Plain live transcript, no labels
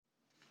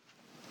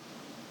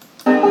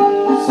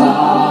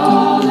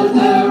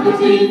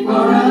beat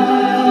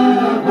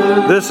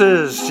forever. This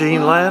is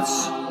Gene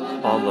Lance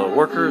on the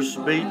Workers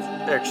Beat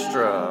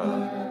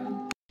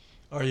Extra.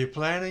 Are you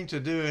planning to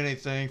do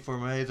anything for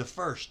May the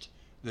 1st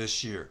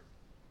this year?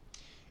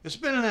 It's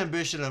been an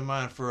ambition of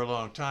mine for a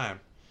long time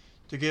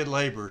to get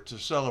labor to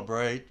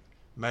celebrate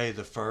May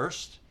the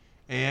 1st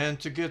and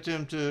to get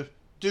them to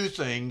do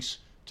things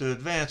to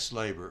advance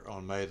labor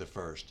on May the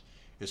 1st.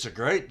 It's a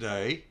great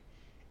day.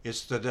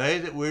 It's the day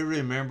that we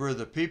remember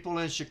the people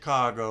in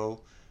Chicago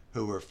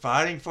who were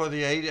fighting for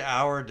the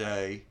 8-hour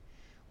day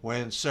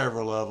when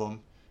several of them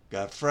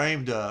got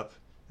framed up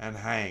and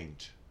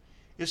hanged.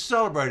 It's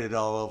celebrated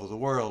all over the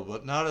world,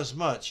 but not as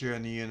much here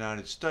in the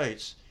United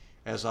States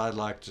as I'd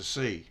like to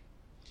see.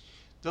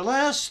 The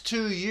last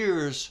 2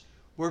 years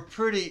were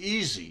pretty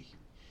easy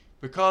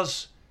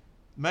because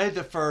May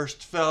the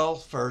 1st fell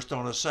first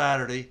on a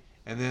Saturday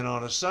and then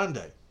on a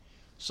Sunday.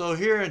 So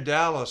here in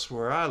Dallas,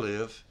 where I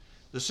live,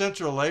 the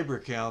Central Labor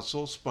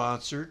Council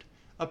sponsored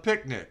a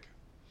picnic.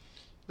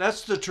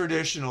 That's the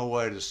traditional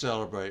way to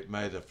celebrate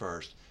May the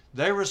 1st.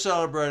 They were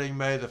celebrating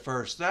May the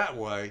 1st that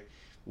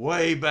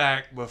way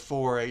back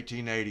before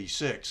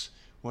 1886,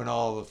 when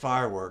all the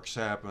fireworks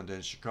happened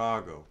in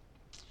Chicago.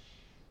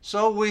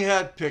 So we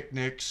had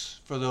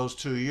picnics for those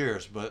 2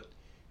 years, but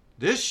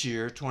this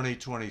year,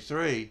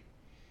 2023,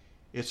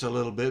 it's a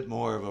little bit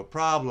more of a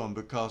problem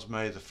because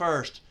May the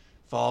 1st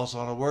falls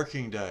on a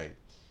working day.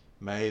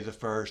 May the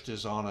 1st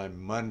is on a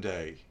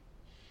Monday.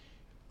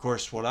 Of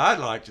course, what I'd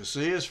like to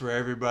see is for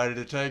everybody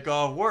to take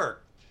off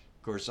work.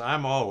 Of course,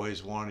 I'm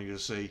always wanting to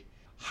see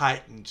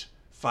heightened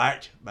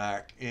fight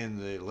back in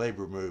the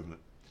labor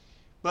movement.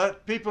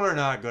 But people are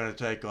not going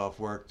to take off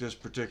work this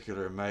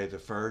particular May the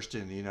 1st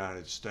in the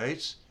United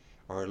States,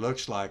 or it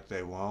looks like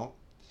they won't.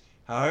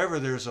 However,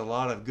 there's a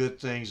lot of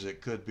good things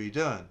that could be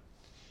done.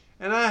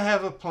 And I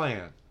have a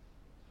plan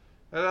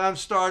that I'm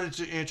starting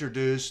to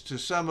introduce to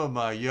some of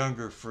my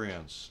younger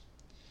friends.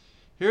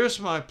 Here's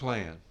my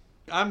plan.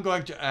 I'm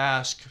going to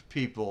ask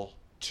people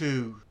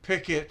to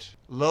picket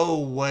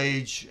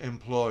low-wage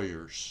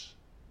employers.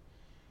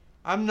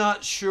 I'm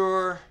not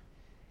sure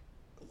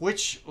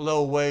which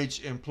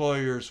low-wage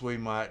employers we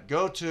might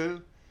go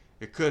to.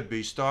 It could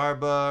be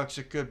Starbucks,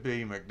 it could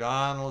be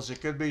McDonald's,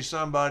 it could be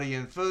somebody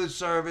in food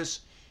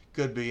service, it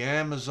could be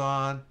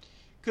Amazon,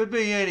 it could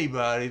be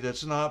anybody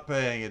that's not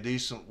paying a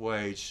decent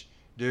wage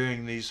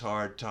during these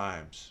hard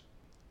times.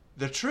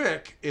 The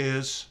trick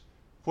is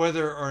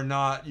whether or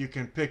not you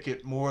can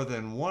picket more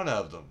than one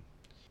of them.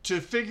 To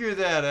figure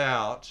that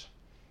out,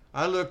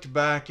 I looked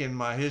back in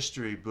my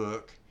history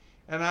book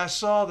and I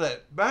saw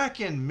that back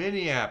in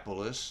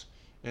Minneapolis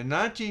in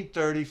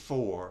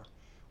 1934,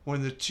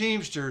 when the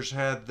Teamsters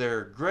had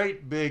their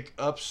great big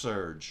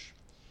upsurge,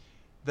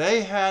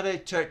 they had a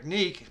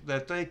technique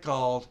that they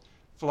called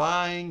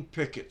flying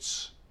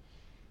pickets.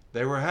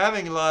 They were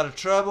having a lot of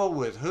trouble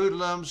with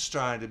hoodlums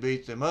trying to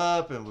beat them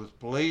up and with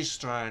police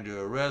trying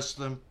to arrest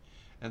them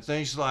and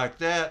things like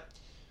that.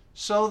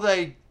 So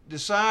they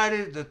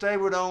decided that they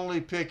would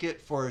only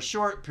picket for a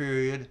short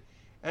period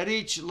at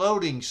each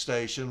loading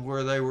station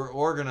where they were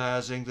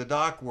organizing the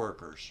dock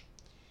workers.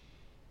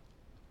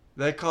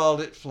 They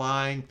called it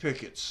flying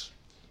pickets.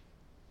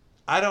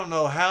 I don't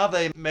know how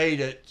they made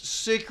it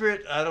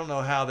secret. I don't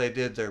know how they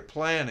did their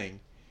planning,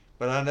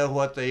 but I know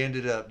what they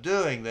ended up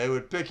doing. They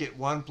would picket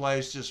one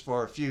place just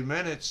for a few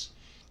minutes,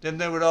 then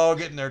they would all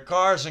get in their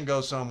cars and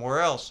go somewhere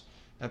else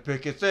and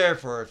picket there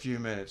for a few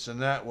minutes. And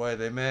that way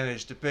they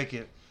managed to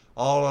picket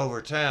all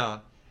over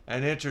town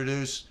and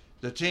introduce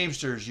the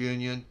Teamsters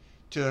Union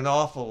to an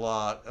awful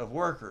lot of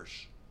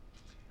workers.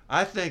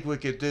 I think we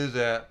could do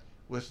that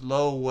with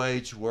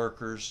low-wage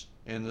workers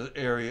in the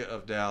area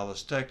of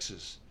Dallas,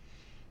 Texas.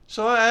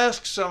 So I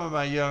asked some of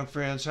my young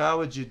friends, how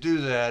would you do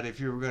that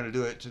if you were going to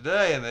do it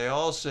today? And they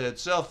all said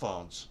cell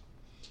phones.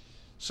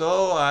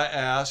 So I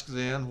asked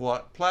then,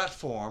 what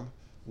platform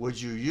would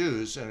you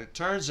use? And it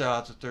turns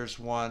out that there's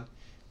one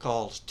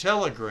called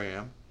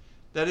Telegram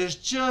that is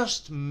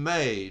just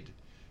made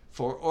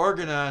for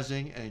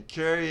organizing and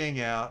carrying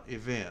out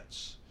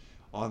events.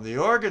 On the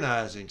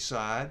organizing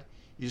side,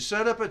 you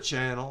set up a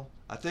channel,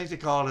 I think they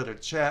call it a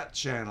chat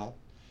channel,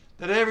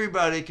 that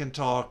everybody can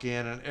talk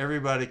in and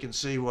everybody can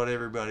see what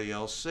everybody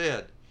else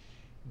said.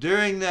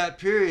 During that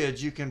period,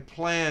 you can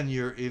plan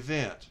your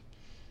event.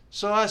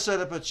 So I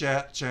set up a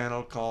chat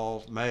channel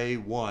called May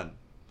 1,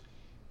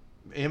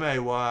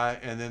 M-A-Y,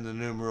 and then the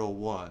numeral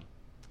 1.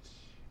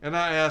 And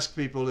I asked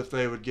people if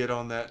they would get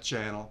on that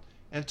channel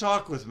and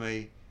talk with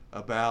me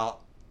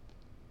about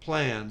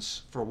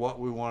plans for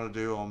what we want to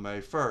do on May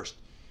 1st.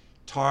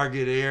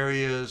 Target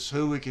areas,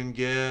 who we can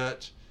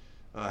get,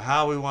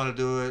 how we want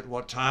to do it,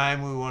 what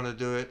time we want to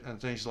do it,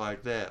 and things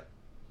like that.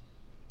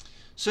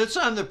 Since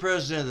I'm the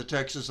president of the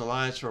Texas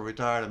Alliance for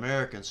Retired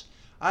Americans,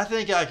 I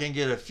think I can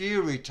get a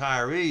few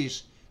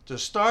retirees to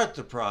start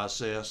the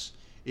process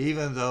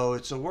even though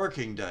it's a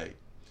working day.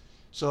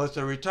 So if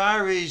the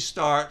retirees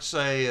start,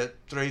 say,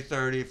 at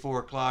 3:30, 4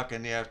 o'clock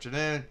in the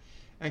afternoon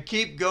and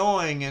keep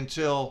going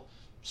until,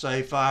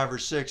 say, 5 or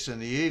 6 in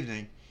the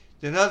evening,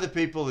 then other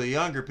people, the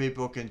younger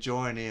people, can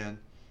join in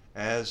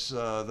as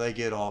they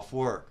get off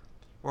work.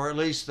 Or at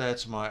least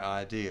that's my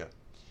idea.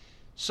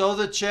 So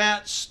the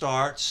chat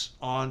starts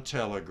on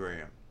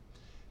Telegram.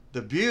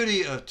 The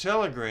beauty of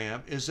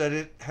Telegram is that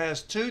it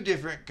has two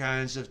different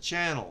kinds of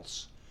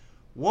channels.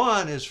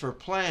 One is for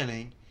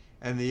planning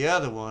and the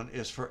other one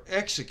is for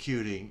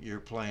executing your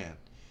plan.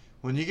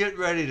 When you get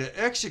ready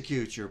to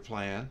execute your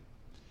plan,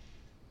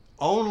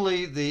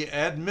 only the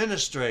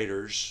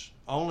administrators,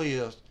 only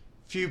a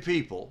few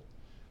people,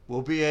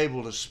 will be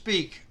able to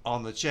speak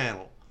on the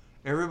channel.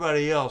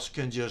 Everybody else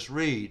can just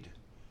read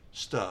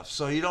stuff.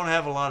 So you don't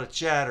have a lot of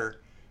chatter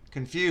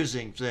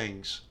confusing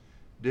things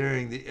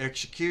during the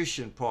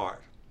execution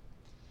part.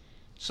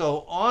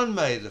 So on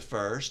May the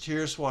 1st,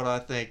 here's what I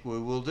think we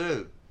will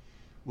do.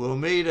 We'll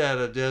meet at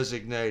a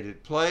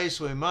designated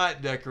place. We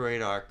might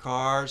decorate our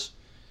cars.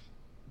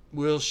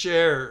 We'll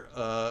share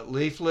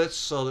leaflets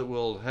so that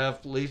we'll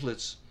have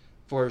leaflets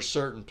for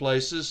certain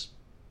places.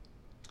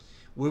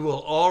 We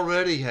will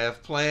already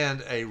have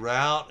planned a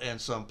route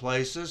and some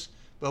places,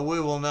 but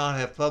we will not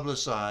have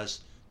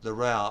publicized the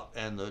route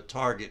and the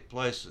target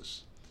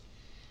places.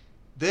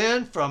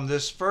 Then from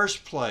this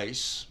first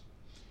place,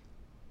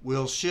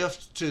 we'll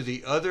shift to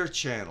the other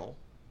channel,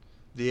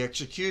 the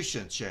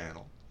execution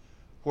channel,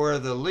 where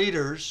the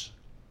leaders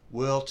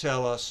will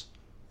tell us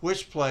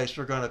which place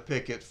we're going to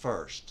picket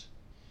first.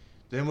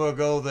 Then we'll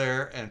go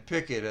there and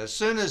picket. As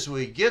soon as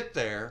we get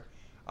there,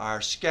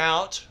 our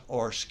scout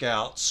or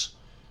scouts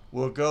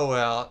will go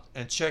out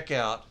and check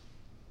out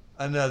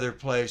another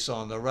place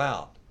on the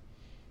route.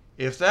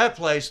 If that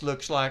place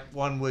looks like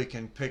one we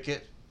can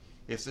picket,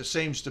 if there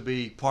seems to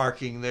be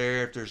parking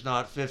there, if there's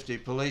not 50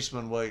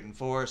 policemen waiting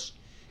for us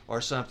or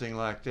something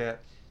like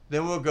that,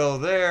 then we'll go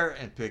there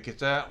and picket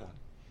that one.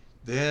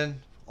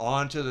 Then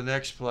on to the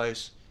next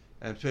place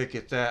and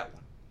picket that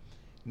one.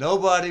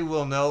 Nobody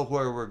will know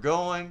where we're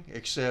going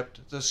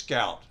except the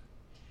scout.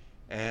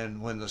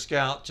 And when the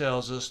scout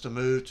tells us to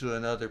move to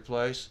another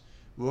place,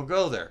 we'll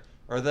go there.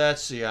 Or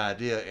that's the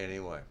idea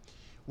anyway.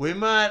 We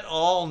might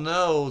all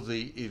know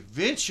the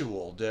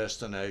eventual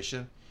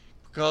destination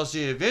because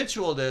the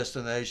eventual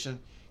destination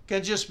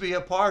can just be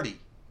a party.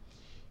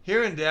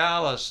 Here in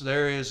Dallas,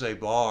 there is a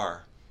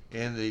bar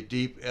in the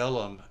Deep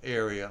Ellum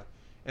area,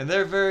 and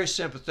they're very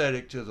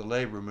sympathetic to the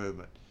labor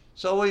movement.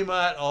 So we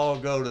might all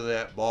go to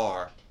that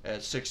bar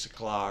at 6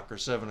 o'clock or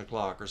 7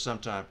 o'clock or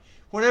sometime,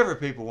 whenever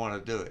people want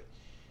to do it.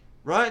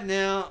 Right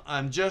now,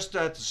 I'm just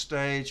at the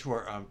stage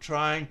where I'm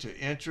trying to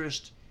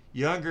interest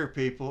younger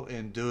people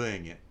in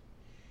doing it.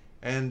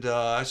 And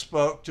I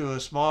spoke to a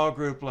small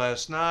group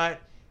last night.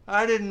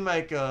 I didn't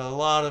make a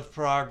lot of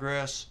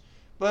progress,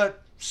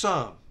 but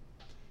some.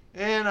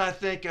 And I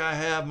think I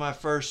have my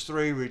first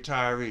 3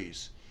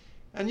 retirees.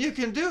 And you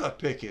can do a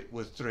picket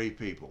with 3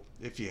 people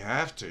if you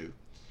have to.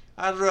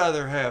 I'd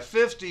rather have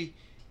 50,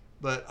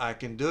 but I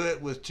can do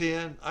it with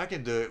 10. I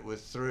can do it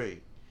with 3.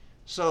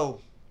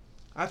 So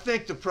I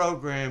think the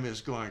program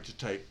is going to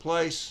take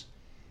place.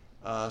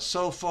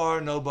 So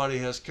far, nobody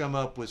has come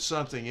up with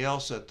something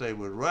else that they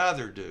would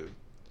rather do.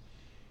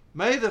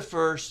 May the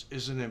 1st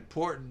is an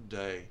important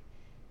day,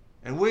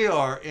 and we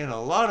are in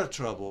a lot of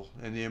trouble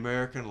in the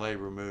American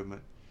labor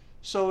movement,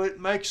 so it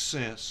makes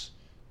sense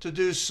to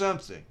do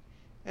something.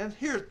 And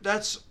here,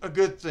 that's a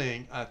good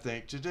thing, I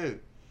think, to do.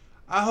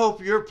 I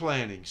hope you're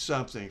planning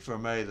something for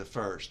May the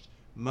 1st,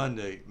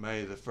 Monday,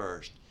 May the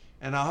 1st,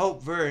 and I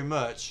hope very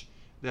much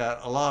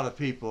that a lot of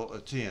people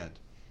attend.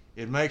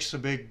 It makes a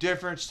big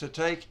difference to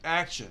take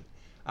action.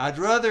 I'd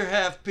rather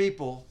have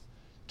people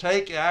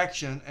take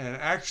action and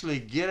actually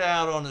get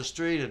out on the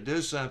street and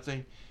do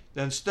something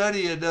than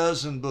study a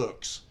dozen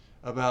books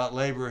about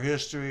labor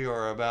history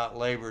or about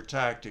labor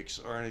tactics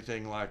or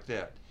anything like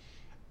that.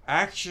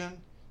 Action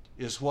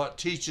is what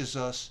teaches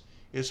us,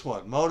 it's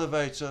what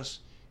motivates us,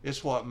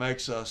 it's what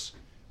makes us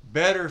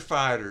better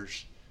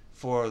fighters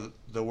for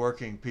the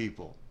working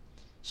people.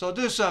 So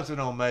do something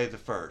on May the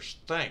 1st.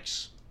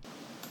 Thanks.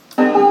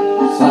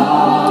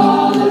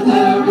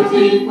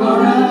 Solidarity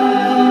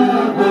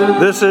forever.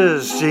 This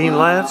is Gene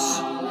Lance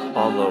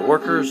on the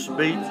Workers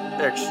Beat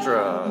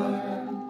Extra.